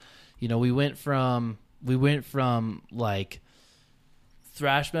we went from like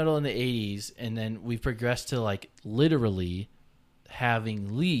thrash metal in the 80s, and then we progressed to like literally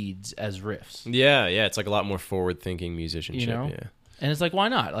having leads as riffs. Yeah, it's like a lot more forward-thinking musicianship. Yeah, and it's like, why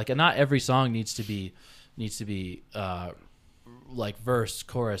not? Like, not every song needs to be like verse,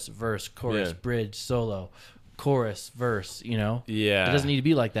 chorus, bridge, solo, chorus, verse. Yeah, it doesn't need to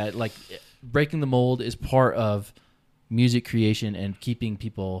be like that. Like, breaking the mold is part of music creation and keeping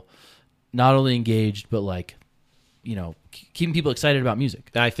people not only engaged but like, keeping people excited about music.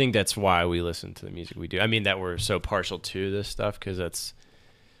 I think that's why we listen to the music we do. I mean, that we're so partial to this stuff because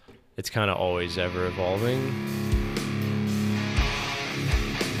it's kind of always ever evolving.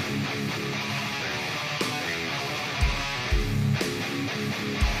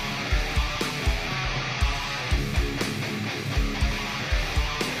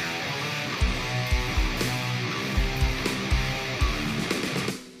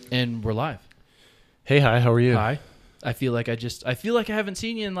 And we're live. Hey, hi, how are you? Hi. I feel like I haven't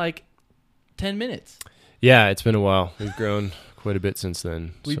seen you in like 10 minutes. Yeah, it's been a while. We've grown quite a bit since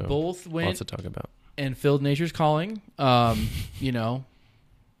then. We both went lots to talk about and filled Nature's Calling. If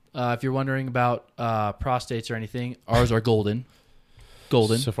you're wondering about prostates or anything, ours are golden.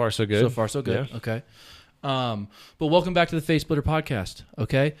 So far, so good. So far, so good. Yeah. Okay. But welcome back to the Face Splitter podcast.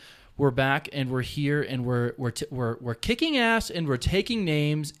 Okay. We're back and we're here and we're kicking ass and we're taking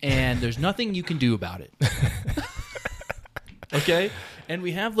names and there's nothing you can do about it. Okay? And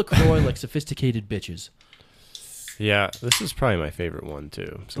we have LaCroix like sophisticated bitches. Yeah, this is probably my favorite one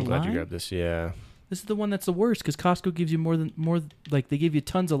too. So I'm glad you grabbed this. Yeah. This is the one that's the worst because Costco gives you more like they give you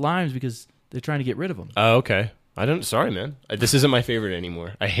tons of limes because they're trying to get rid of them. Oh, okay. Sorry, man. This isn't my favorite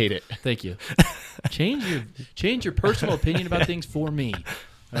anymore. I hate it. Thank you. Change your personal opinion about things for me.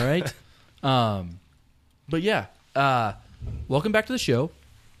 All right. But yeah, welcome back to the show.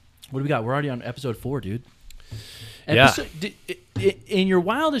 What do we got? We're already on episode 4, dude. In your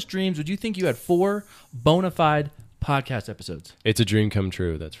wildest dreams, would you think you had 4 bona fide podcast episodes? It's a dream come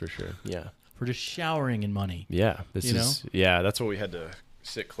true, that's for sure. Yeah. We're just showering in money. Yeah. That's what we had to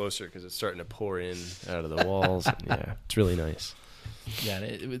sit closer because it's starting to pour in out of the walls. Yeah, it's really nice. Yeah,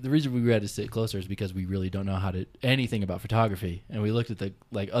 the reason we had to sit closer is because we really don't know anything about photography, and we looked at the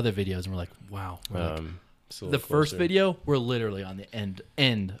other videos and we're like, wow. The first video, we're literally on the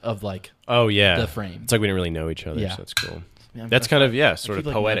end of like the frame. It's like we didn't really know each other, so that's cool. Yeah, that's kind of sort of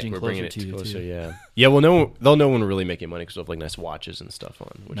poetic. We're bringing it closer. Yeah. Well, they'll know when we're really making money because we'll have like nice watches and stuff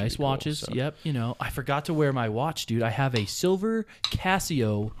on. Which nice watches. Cool, so. Yep. I forgot to wear my watch, dude. I have a silver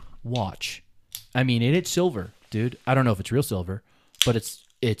Casio watch. I mean, it's silver, dude. I don't know if it's real silver. But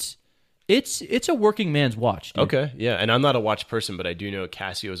it's a working man's watch, dude. Okay, yeah. And I'm not a watch person, but I do know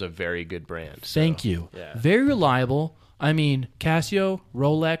Casio is a very good brand. So, thank you. Yeah. Very reliable. I mean, Casio,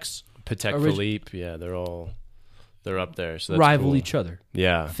 Rolex, Patek Philippe, yeah, they're up there. So that's rival cool. each other.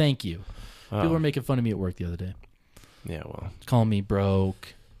 Yeah. Thank you. People were making fun of me at work the other day. Yeah, well. Calling me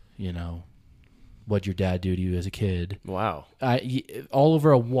broke, what'd your dad do to you as a kid? Wow. All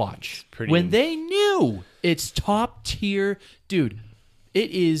over a watch. When they knew it's top tier, dude.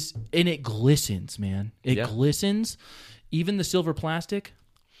 It is, and it glistens, man. It glistens. Even the silver plastic.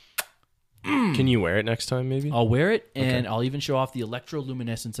 Can you wear it next time, maybe? I'll wear it, and I'll even show off the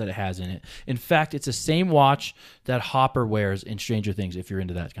electroluminescence that it has in it. In fact, it's the same watch that Hopper wears in Stranger Things, if you're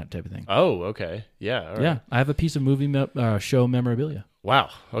into that kind of type of thing. Oh, okay. Yeah. All right. Yeah, I have a piece of movie show memorabilia. Wow.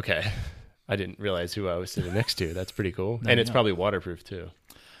 Okay. I didn't realize who I was sitting next to. That's pretty cool. And it's probably waterproof, too.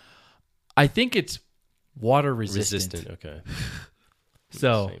 I think it's water resistant. Okay.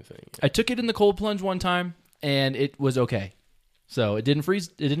 So same thing, yeah. I took it in the cold plunge one time, and it was okay. So it didn't freeze.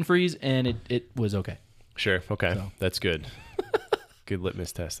 It didn't freeze, and it was okay. Sure. Okay. So. That's good. Good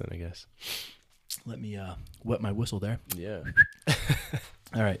litmus test, then, I guess. Let me wet my whistle there. Yeah.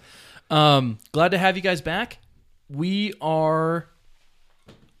 All right. Glad to have you guys back. We are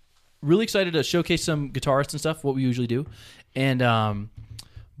really excited to showcase some guitarists and stuff. What we usually do, and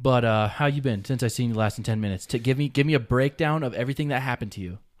But how you been since I seen you last in 10 minutes? Give me a breakdown of everything that happened to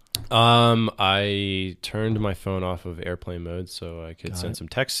you. I turned my phone off of airplane mode so I could send some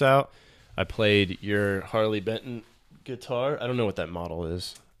texts out. I played your Harley Benton guitar. I don't know what that model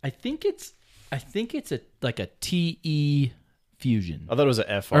is. I think it's like a TE Fusion. I thought it was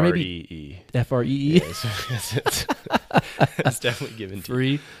a FREE. Or maybe FREE. Yeah, it's definitely given to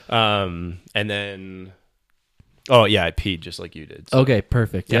free. And then. Oh, yeah, I peed just like you did. So. Okay,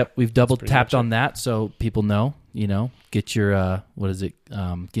 perfect. Yep, we've double tapped on that so people know, get your, what is it,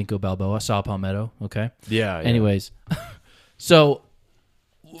 Ginkgo Balboa, Saw Palmetto, okay? Yeah. Anyways, so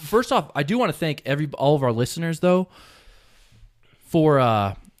first off, I do want to thank all of our listeners, though, for,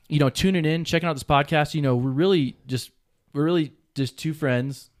 tuning in, checking out this podcast. We're really just two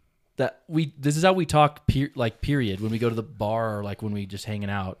friends that this is how we talk period when we go to the bar or like when we just hanging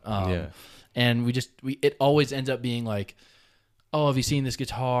out. And it always ends up being like, oh, have you seen this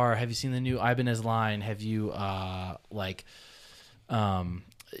guitar? Have you seen the new Ibanez line? Have you have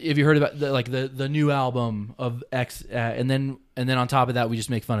you heard about the new album of X? And then on top of that, we just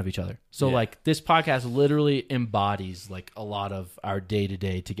make fun of each other. So like this podcast literally embodies like a lot of our day to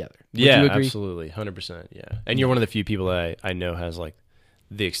day together. Would you agree? Absolutely, 100%. Yeah, and you're one of the few people that I know has like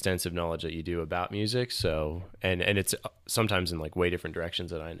the extensive knowledge that you do about music. So and it's sometimes in like way different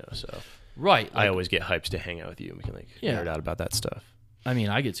directions that I know. So right, I always get hyped to hang out with you and we can like nerd out about that stuff. I mean,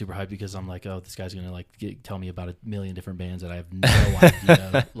 I get super hyped because I'm like, oh, this guy's gonna like tell me about a million different bands that I have no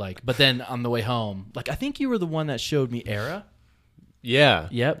idea. But then on the way home, like I think you were the one that showed me Era. Yeah.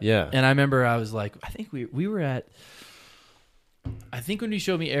 Yep. Yeah. And I remember I was like, I think we were at. I think when you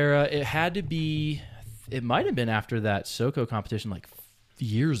showed me Era, it had to be. It might have been after that SoCo competition, like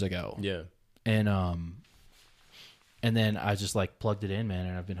years ago. Yeah. And then I just like plugged it in, man,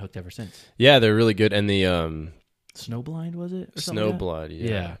 and I've been hooked ever since. Yeah, they're really good, and the Snowblind, was it? Snowblood,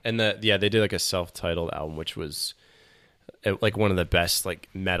 yeah. And they did like a self-titled album, which was like one of the best like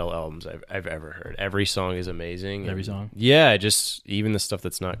metal albums I've ever heard. Every song is amazing. Every song? Yeah, just even the stuff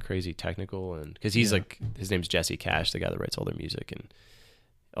that's not crazy technical, and because he's like, his name's Jesse Cash, the guy that writes all their music, and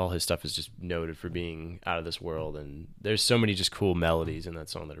all his stuff is just noted for being out of this world. And there's so many just cool melodies in that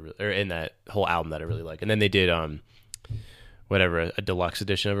song that or in that whole album that I really like. And then they did a deluxe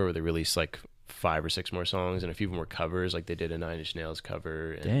edition of it where they released like 5 or 6 more songs, and a few of them were covers. Like they did a Nine Inch Nails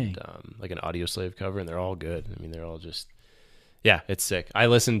cover and like an Audioslave cover, and they're all good. I mean, they're all just, yeah, it's sick. I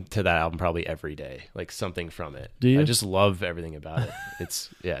listen to that album probably every day, like something from it. Do you? I just love everything about it. It's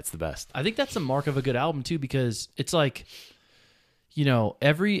the best. I think that's the mark of a good album too, because it's like,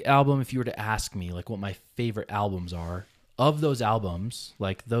 every album, if you were to ask me like what my favorite albums are, of those albums,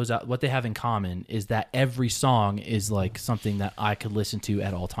 like what they have in common is that every song is like something that I could listen to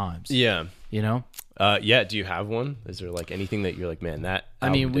at all times. Yeah. Yeah. Do you have one? Is there like anything that you're like, man, that I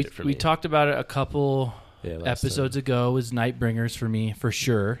mean, album did it for we me? talked about it a couple episodes time ago. Was Nightbringers for me, for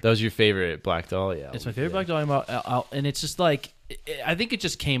sure. That was your favorite Black Dahlia album. It's my favorite Black Dahlia album, and it's just like, I think it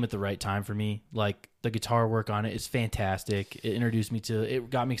just came at the right time for me. Like the guitar work on it is fantastic. It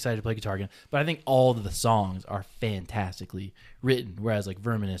got me excited to play guitar again. But I think all of the songs are fantastically written. Whereas like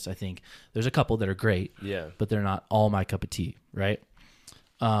Verminous, I think there's a couple that are great, but they're not all my cup of tea, right?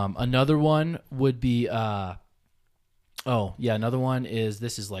 Another one would be, another one is,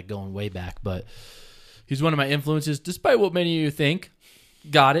 this is like going way back, but he's one of my influences, despite what many of you think.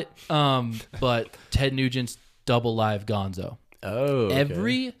 Got it. But Ted Nugent's Double Live Gonzo. Oh, okay.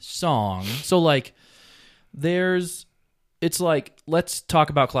 Every song. So like it's like, let's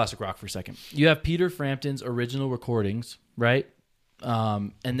talk about classic rock for a second. You have Peter Frampton's original recordings, right?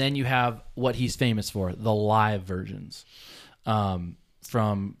 And then you have what he's famous for, the live versions.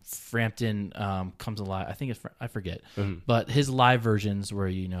 From Frampton Comes Alive. I think I forget. Mm-hmm. But his live versions where,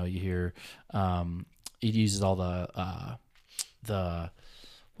 you hear, he uses all the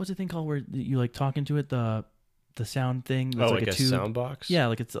what's the thing called where you like talk into it? The sound thing. That's like a sound box? Yeah,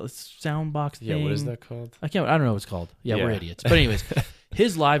 like it's a sound box thing. Yeah, what is that called? I don't know what it's called. Yeah, we're idiots. But anyways,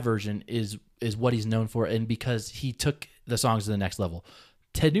 his live version is what he's known for, and because he took the songs to the next level.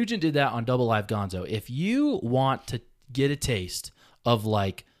 Ted Nugent did that on Double Live Gonzo. If you want to get a taste of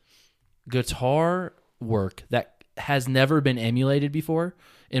like guitar work that has never been emulated before,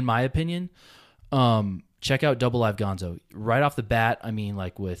 in my opinion, check out Double Live Gonzo. Right off the bat, I mean,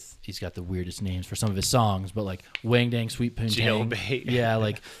 like he's got the weirdest names for some of his songs, but like Wang Dang, Sweet Poontang, Jailbait. Yeah,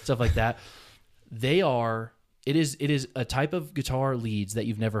 like stuff like that. It is a type of guitar leads that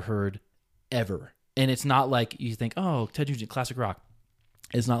you've never heard ever. And it's not like you think, oh, Ted Nugent, classic rock.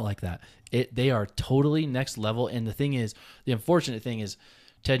 It's not like that. They are totally next level. And the unfortunate thing is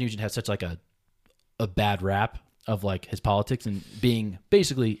Ted Nugent has such like a bad rap of like his politics and being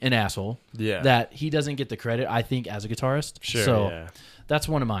basically an asshole, that he doesn't get the credit, I think, as a guitarist. Sure, so that's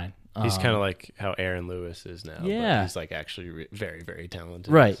one of mine. He's kind of like how Aaron Lewis is now. Yeah, but he's like actually very, very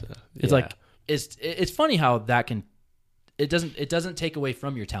talented. Right. So, it's like it's funny how that can. It doesn't take away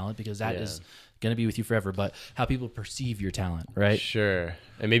from your talent, because that is going to be with you forever. But how people perceive your talent, right? Sure.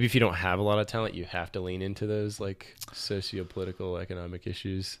 And maybe if you don't have a lot of talent, you have to lean into those like socio-political, economic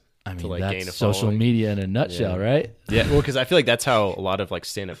issues. I mean, to, like, that's gain a social following. media in a nutshell, right? Yeah. Well, because I feel like that's how a lot of like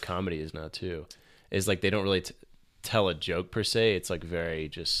stand-up comedy is now too. Is like they don't really tell a joke per se. It's like very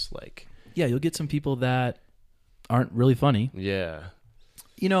just like, yeah, you'll get some people that aren't really funny. Yeah.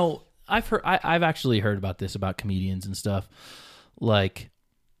 I've actually heard about this about comedians and stuff. Like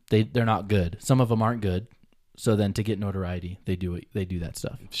they're not good. Some of them aren't good. So then to get notoriety, they do that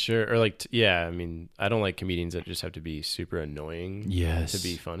stuff. Sure. Or like, yeah, I mean, I don't like comedians that just have to be super annoying Yes. to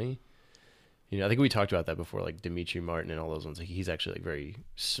be funny. You know, I think we talked about that before, like Dimitri Martin and all those ones. Like he's actually like very,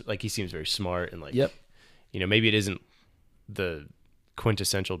 like he seems very smart and like, Yep. you know, maybe it isn't the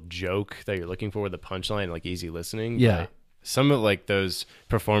quintessential joke that you're looking for with the punchline, like easy listening. Yeah. But some of like those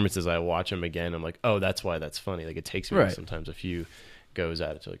performances, I watch them again. I'm like, oh, that's why that's funny. Like it takes me Right. sometimes a few goes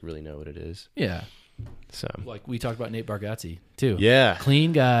at it to like really know what it is. Yeah. So Like we talked about Nate Bargatze too. yeah,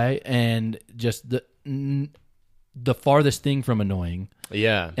 Clean guy and just the farthest thing from annoying.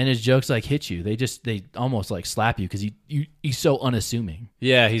 yeah, And his jokes like hit you. They almost like slap you because he's so unassuming.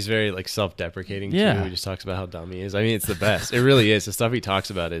 yeah. He's very like self-deprecating Yeah. too. He just talks about how dumb he is. I mean, it's the best. It really is. The stuff he talks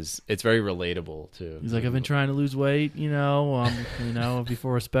about it's very relatable too. He's like, I've been trying to lose weight,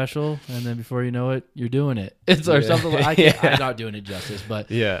 before a special, and then before you know it, you're doing it. It's or Yeah. something. Like, Yeah. I'm not doing it justice, but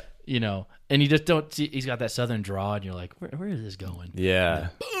Yeah, and you just don't see. He's got that southern draw, and you're like, where is this going? yeah,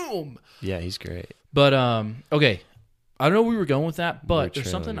 Boom. yeah. He's great. But okay, I don't know where we were going with that, but We're there's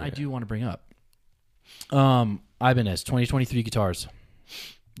trailing, something I yeah. do want to bring up. Ibanez 2023 guitars,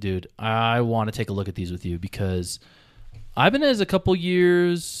 dude. I want to take a look at these with you because Ibanez a couple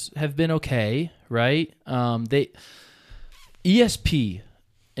years have been okay, right? ESP,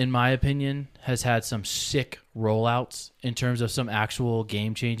 in my opinion, has had some sick rollouts in terms of some actual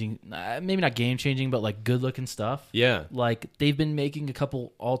game changing, maybe not game changing, but like good looking stuff. Yeah, Like they've been making a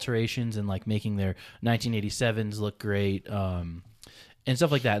couple alterations and like making their 1987s look great, and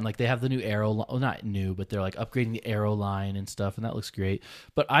stuff like that. And like they have the new Aero, well, not new, but they're like upgrading the Aero line and stuff, and that looks great.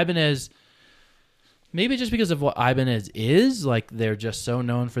 But Ibanez, maybe just because of what Ibanez is, like they're just so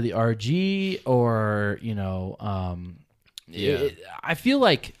known for the RG, or I feel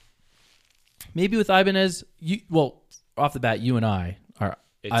like maybe with Ibanez, off the bat, you and I are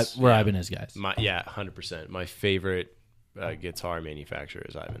we're Ibanez guys. 100%. My favorite guitar manufacturer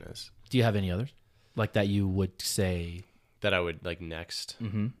is Ibanez. Do you have any others like that you would say? That I would like next.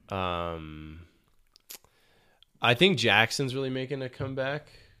 Mm-hmm. I think Jackson's really making a comeback.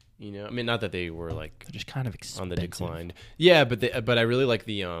 You know, I mean, not that they were like They're just kind of expensive. on the decline. Yeah, but I really like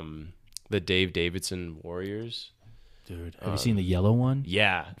the Dave Davidson Warriors. Dude, have you seen the yellow one?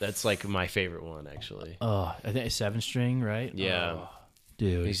 Yeah, that's like my favorite one actually. Oh, I think it's 7-string, right? Yeah. Oh,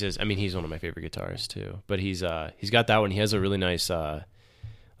 dude. He's one of my favorite guitarists too. But he's got that one. He has a really nice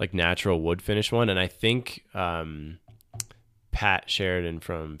like natural wood finish one, and I think Pat Sheridan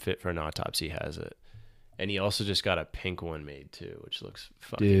from Fit for an Autopsy has it. And he also just got a pink one made too, which looks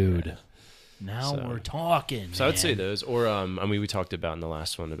fucking Dude. rad. Now So- we're talking. So I would say man. those, or I mean, we talked about in the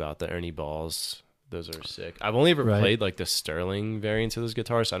last one about the Ernie Balls. Those are sick. I've only ever Right. played like the Sterling variants of those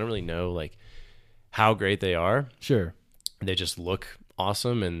guitars, so I don't really know like how great they are. Sure. They just look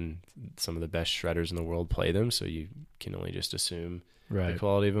awesome, and some of the best shredders in the world play them, so you can only just assume Right. the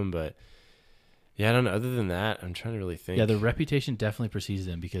quality of them. But yeah, I don't know. Other than that, I'm trying to really think. Yeah, the reputation definitely precedes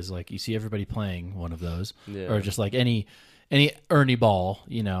them because like you see everybody playing one of those, Yeah. or just like any Ernie Ball,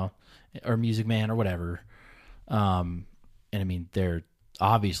 or Music Man or whatever. And I mean they're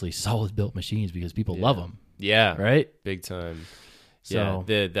obviously solid built machines because people love them, Yeah, right? big time. So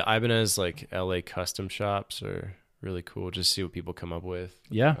Yeah, the Ibanez like LA custom shops are really cool. Just see what people come up with.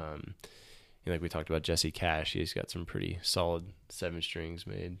 yeah, Like we talked about Jesse Cash, he's got some pretty solid 7 strings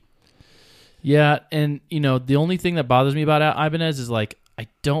made. yeah, and the only thing that bothers me about Ibanez is like I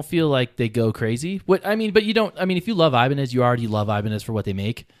don't feel like they go crazy. But you don't. I mean, if you love Ibanez, you already love Ibanez for what they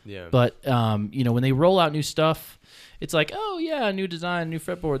make. Yeah. But when they roll out new stuff, it's like, oh yeah, new design, new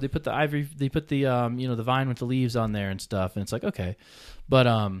fretboard. They put the ivory, they put the the vine with the leaves on there and stuff, and it's like okay. But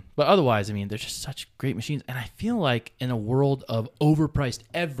otherwise, I mean, they're just such great machines, and I feel like in a world of overpriced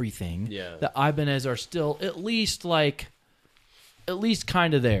everything, Yeah. the Ibanez are still at least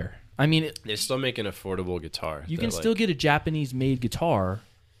kind of there. I mean, They still make an affordable guitar. you that, can like- still get a Japanese-made guitar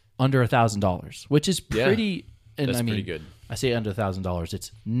under $1,000, which is Yeah. pretty. And That's I mean, pretty good. I say under $1,000.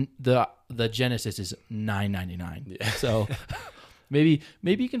 It's the Genesis is $999. Yeah. So maybe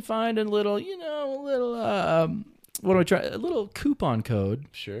you can find a little what do I try? A little coupon code.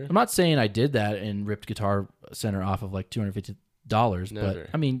 Sure. I'm not saying I did that and ripped Guitar Center off of like $250, Never. but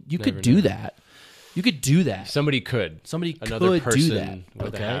I mean, you Never, could do never. that. You could do that. Somebody could. Somebody Another could person do that.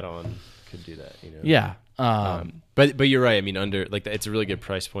 with Okay. a hat on could do that. Yeah. But you're right. I mean, it's a really good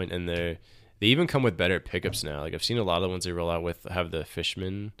price point, and they even come with better pickups now. Like I've seen a lot of the ones they roll out with have the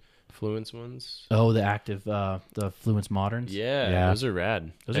Fishman Fluence ones. Oh, the active, the Fluence Moderns. Yeah, those are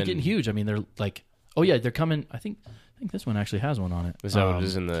rad. Those are And getting huge. I mean, they're like, oh yeah, they're coming. I think think this one actually has one on it. Is that what it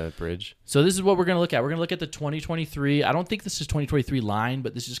is in the bridge? So this is what we're going to look at. We're going to look at the 2023. I don't think this is 2023 line,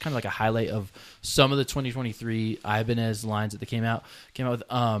 but this is just kind of like a highlight of some of the 2023 Ibanez lines that they came out with.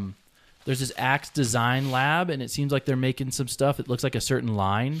 There's this Axe Design Lab, and it seems like they're making some stuff. It looks like a certain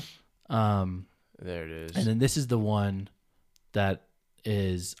line. There it is. And then this is the one that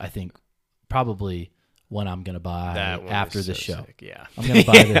is, I think, probably one I'm going to buy after this show. Sick. Yeah. I'm going to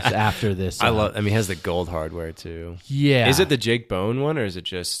buy this after this. I mean, it has the gold hardware too. Yeah. Is it the Jake Bone one, or is it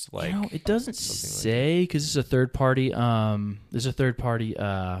just like? It doesn't say, because it's a third party. There's a third party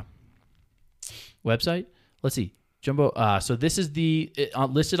website. Let's see. Jumbo. So this is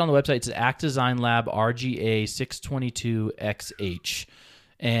listed on the website. It's Axe Design Lab RGA 622XH.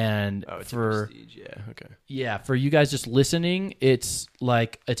 And it's a Prestige. Yeah. Okay. Yeah, for you guys just listening, it's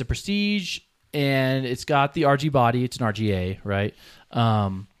a Prestige, and it's got the RG body. It's an RGA, right?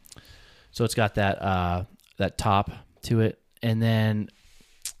 So it's got that top to it, and then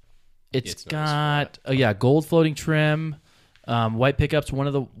it's got gold floating trim, white pickups.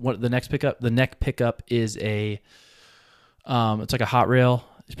 The neck pickup is it's like a Hot Rail.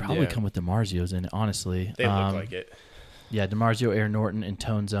 It's probably come with DiMarzios in it, honestly. They look like it. Yeah, DiMarzio Air Norton and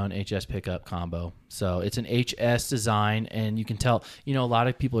Tone Zone HS pickup combo. So it's an HS design, and you can tell, a lot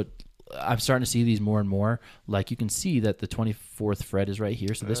of people, I'm starting to see these more and more. Like, you can see that the 24th fret is right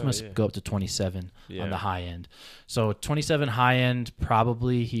here. So this must go up to 27 on the high end. So 27 high end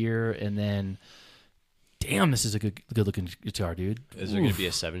probably here, and then, damn, this is a good looking guitar, dude. Is there going to be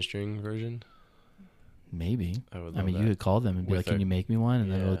a 7-string version? Maybe. I mean, you could call them and be like, "Can you make me one?"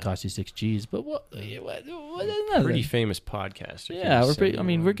 And then it'll cost you $6,000. But what is that? Pretty famous podcaster. Yeah, we're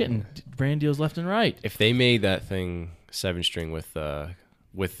getting brand deals left and right. If they made that thing 7-string with the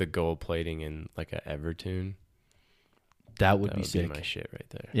gold plating and like a Evertune, that would be sick. Be my shit right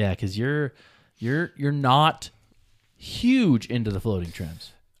there. Yeah, because you're not huge into the floating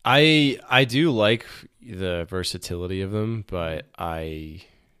trims. I do like the versatility of them, but I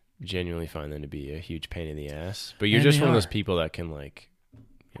genuinely find them to be a huge pain in the ass. But you're just one of those people that can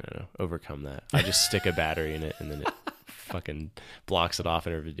overcome that. I just stick a battery in it, and then it fucking blocks it off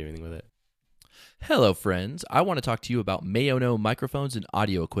and never do anything with it. Hello, friends. I want to talk to you about Mayono microphones and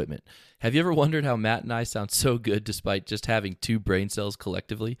audio equipment. Have you ever wondered how Matt and I sound so good despite just having 2 brain cells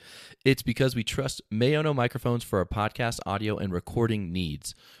collectively? It's because we trust Mayono microphones for our podcast audio and recording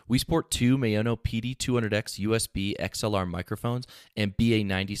needs. We sport 2 Mayono PD200X USB XLR microphones and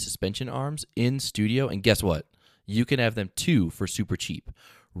BA90 suspension arms in studio, and guess what? You can have them too for super cheap.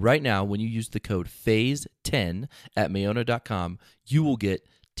 Right now, when you use the code FAZE10 at Mayono.com, you will get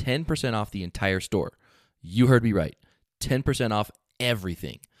 10% off the entire store. You heard me right. 10% off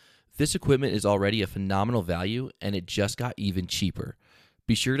everything. This equipment is already a phenomenal value, and it just got even cheaper.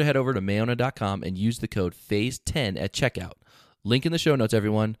 Be sure to head over to Mayono.com and use the code FAZE10 at checkout. Link in the show notes,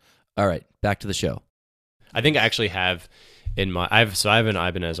 everyone. All right, back to the show. I think I actually have I have an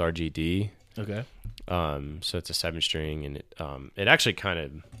Ibanez RGD. Okay. So it's a 7-string, and it actually kind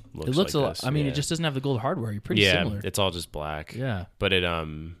of looks like this. I mean, it just doesn't have the gold hardware. You're pretty similar. Yeah, it's all just black. Yeah. But I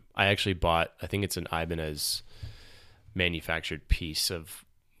actually bought, I think it's an Ibanez manufactured piece of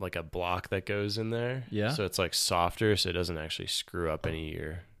like a block that goes in there. Yeah. So it's like softer, so it doesn't actually screw up any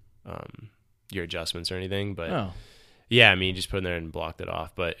of your adjustments or anything. But yeah, I mean, you just put it in there and blocked it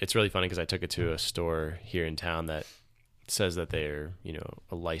off. But it's really funny because I took it to a store here in town that says that they're,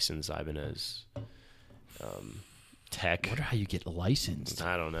 a licensed Ibanez tech. I wonder how you get licensed.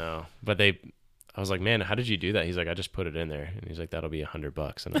 I don't know. But I was like, man, how did you do that? He's like, I just put it in there. And he's like, that'll be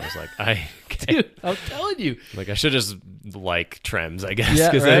 $100. And I was like, Dude, I'm telling you. Like, I should just trems, I guess,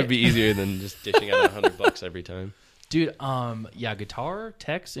 because that'd be easier than just dishing out $100 every time. Dude, guitar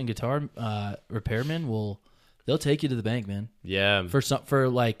techs and guitar repairmen they'll take you to the bank, man. Yeah.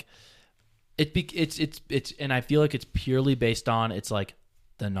 It's and I feel like it's purely based on like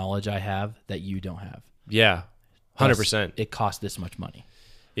the knowledge I have that you don't have. Yeah. 100%. It costs this much money.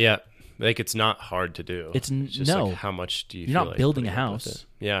 Yeah. Like, it's not hard to do. It's just like, how much do you You're feel not like building a house.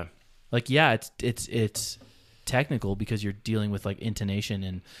 Yeah. Like, yeah, it's technical because you're dealing with like intonation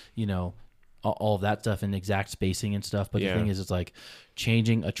and, all of that stuff and exact spacing and stuff. But the thing is, it's like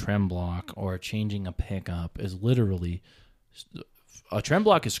changing a trem block or changing a pickup is literally a trem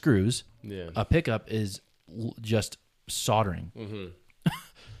block is screws. Yeah. A pickup is just soldering. Mm-hmm.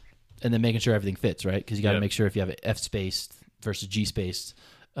 And then making sure everything fits, right? Because you got to make sure if you have F spaced versus G spaced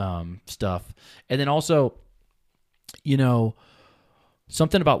stuff. And then also,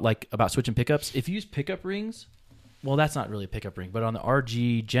 something about switching pickups. If you use pickup rings, well, that's not really a pickup ring, but on the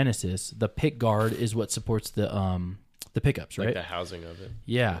RG Genesis, the pick guard is what supports the pickups, right? Like the housing of it.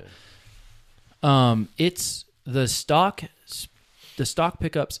 Yeah. It's The stock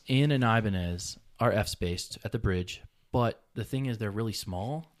pickups in an Ibanez are F-spaced at the bridge, but the thing is they're really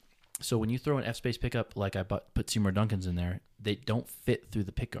small. So when you throw an F-space pickup, like I put Seymour Duncans in there, they don't fit through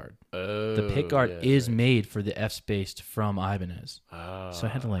the pickguard. Oh, The pickguard is made for the F-spaced from Ibanez. Oh. So I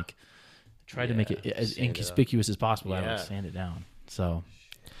had to try to make it as sand it inconspicuous as possible. I Yeah. would sand it down. So,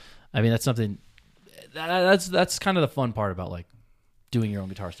 I mean, that's something that's kind of the fun part about doing your own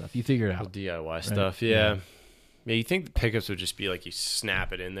guitar stuff. You figure it out. DIY stuff, yeah. Yeah, you think the pickups would just be like you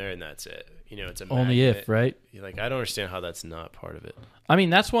snap it in there and that's it. It's a Only magnet. if, right? You're I don't understand how that's not part of it. I mean,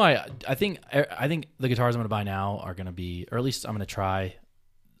 that's why I think the guitars I'm going to buy now are going to be, or at least I'm going to try,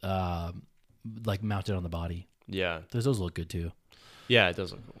 mounted on the body. Yeah. Those look good too. Yeah, it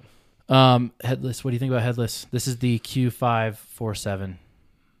does look cool. Headless. What do you think about headless? This is the Q547.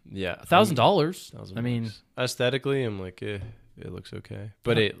 Yeah. $1,000. I mean, aesthetically, I'm it looks okay.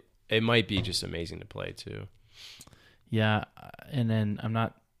 But it might be just amazing to play too. Yeah, and then I'm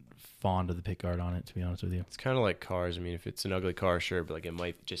not fond of the pickguard on it, to be honest with you. It's kind of like cars. I mean, if it's an ugly car, sure, but it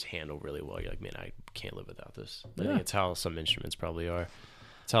might just handle really well. You're man, I can't live without this. I think it's how some instruments probably are.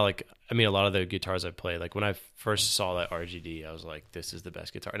 It's how a lot of the guitars I play, when I first saw that RGD, I was this is the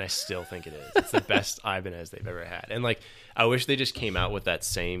best guitar, and I still think it is. It's the best Ibanez they've ever had, and I wish they just came out with that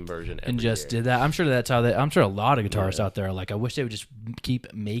same version every and just year. did that. I'm sure that's how I'm sure a lot of guitarists out there are I wish they would just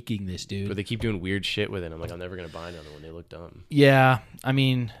keep making this, dude. But they keep doing weird shit with it. I'm never gonna buy another one. They look dumb. Yeah, I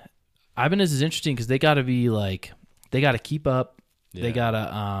mean, Ibanez is interesting because they got to be they got to keep up. Yeah. They got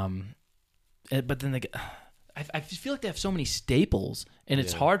to but then I feel like they have so many staples, and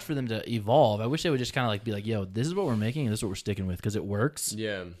it's hard for them to evolve. I wish they would just kind of be yo, this is what we're making, and this is what we're sticking with because it works.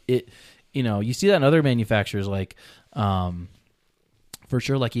 Yeah. You see that in other manufacturers, for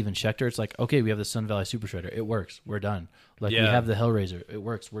sure, even Schecter. It's okay, we have the Sun Valley Super Shredder. It works. We're done. We have the Hellraiser. It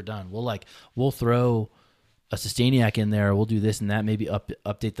works. We're done. We'll throw a Sustainiac in there. We'll do this and that. Maybe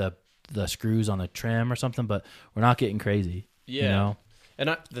update the screws on the trim or something, but we're not getting crazy. Yeah.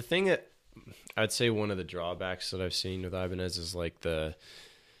 And the thing that I'd say one of the drawbacks that I've seen with Ibanez is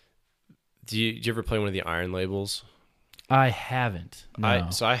do you ever play one of the Iron labels? I haven't. No.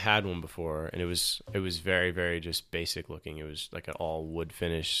 So I had one before, and it was very, very just basic looking. It was an all wood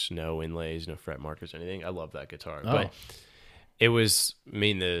finish, no inlays, no fret markers or anything. I love that guitar, but it was,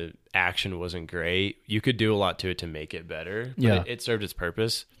 the action wasn't great. You could do a lot to it to make it better. But it served its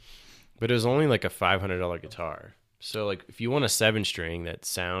purpose, but it was only a $500 guitar. So if you want a 7-string that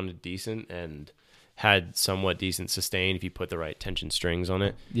sounded decent and had somewhat decent sustain, if you put the right tension strings on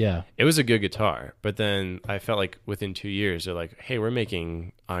it, it was a good guitar. But then I felt within 2 years, they're hey, we're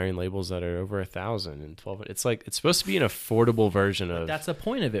making Iron labels that are over 1,000 and 1,200. It's it's supposed to be an affordable version of. That's the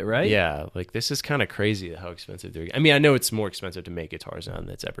point of it, right? Yeah, this is kind of crazy how expensive they're. I mean, I know it's more expensive to make guitars now than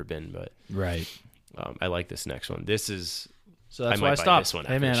it's ever been, but right. I like this next one. This is. So that's why I stopped. This one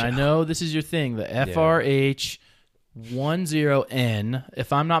hey man, I know this is your thing, the FRH 10N.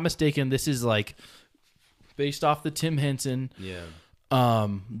 If I'm not mistaken, this is based off the Tim Henson. Yeah.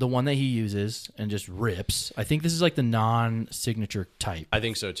 The one that he uses and just rips. I think this is the non-signature type. I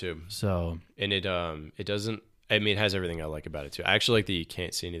think so too. So, and it doesn't. I mean, it has everything I like about it too. I actually like that you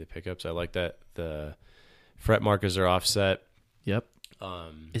can't see any of the pickups. I like that the fret markers are offset. Yep.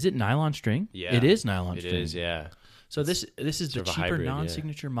 Is it nylon string? Yeah, it is nylon string. It is. Yeah. So this is the cheaper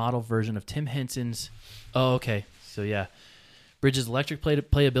non-signature model version of Tim Henson's. Oh, okay. So yeah. Bridges electric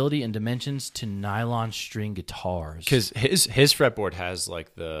playability and dimensions to nylon string guitars. Because his fretboard has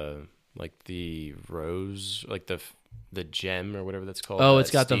the rose, the gem or whatever that's called. Oh,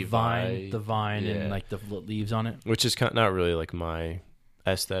 it's got the vine and the leaves on it, which is not really my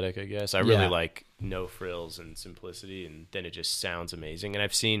aesthetic, I guess. I really like no frills and simplicity, and then it just sounds amazing. And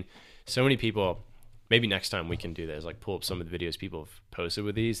I've seen so many people. Maybe next time we can do this, pull up some of the videos people have posted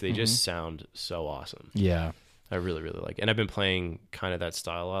with these. They just sound so awesome. Yeah. I really, really like it. And I've been playing kind of that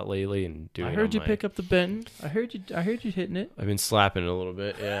style a lot lately and doing. I heard you pick up the Benton. I heard you hitting it. I've been slapping it a little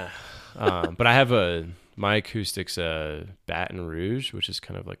bit, yeah. But I have my acoustics Baton Rouge, which is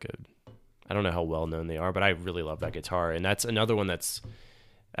kind of I don't know how well known they are, but I really love that guitar. And that's another one that's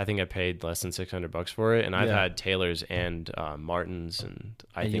I think I paid less than $600 for it, and I've had Taylors and Martins, and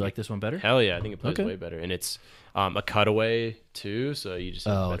I think you like this one better. Hell yeah, I think it plays way better, and it's a cutaway too, so you just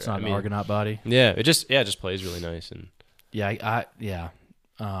it's not an Argonaut body. Yeah, it just plays really nice, and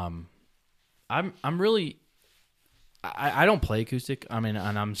I'm really I don't play acoustic. I mean,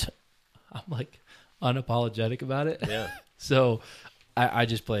 and I'm unapologetic about it. Yeah. So I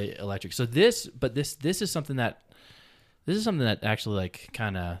just play electric. So this is something that actually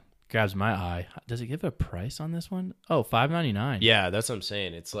kind of grabs my eye. Does it give a price on this one? Oh, $599. Yeah, that's what I'm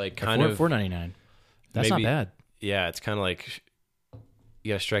saying. It's kind of $499. That's not bad. yeah, it's kind of like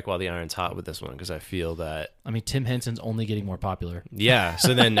you got to strike while the iron's hot with this one, because I feel that. I mean, Tim Henson's only getting more popular. Yeah,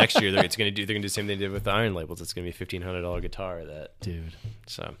 so then next year they're gonna do the same thing they did with the iron labels. It's gonna be $1,500 guitar that Dude.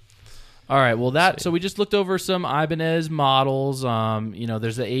 So. All right, well so we just looked over some Ibanez models.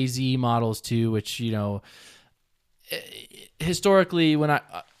 There's the AZ models too, which historically when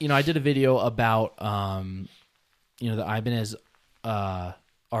I did a video about the Ibanez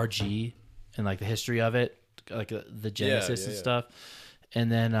RG and like the history of it, like the genesis and stuff, and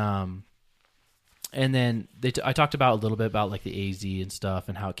then I talked about a little bit about like the AZ and stuff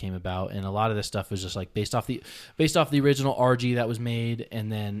and how it came about, and a lot of this stuff was just like based off the original RG that was made, and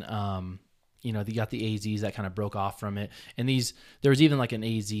then you got the AZs that kind of broke off from it, and there was even like an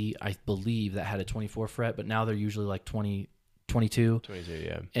AZ I believe that had a 24 fret, but now they're usually like 20, 22. 22,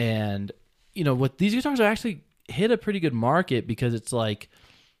 yeah. And what these guitars are actually hit a pretty good market, because it's like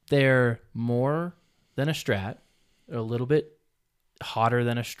they're more than a Strat, they're a little bit hotter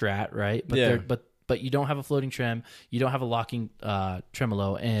than a Strat, right? But but you don't have a floating trem, you don't have a locking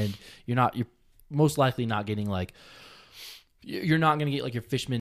tremolo, and you're most likely not getting like, you're not going to get like your Fishman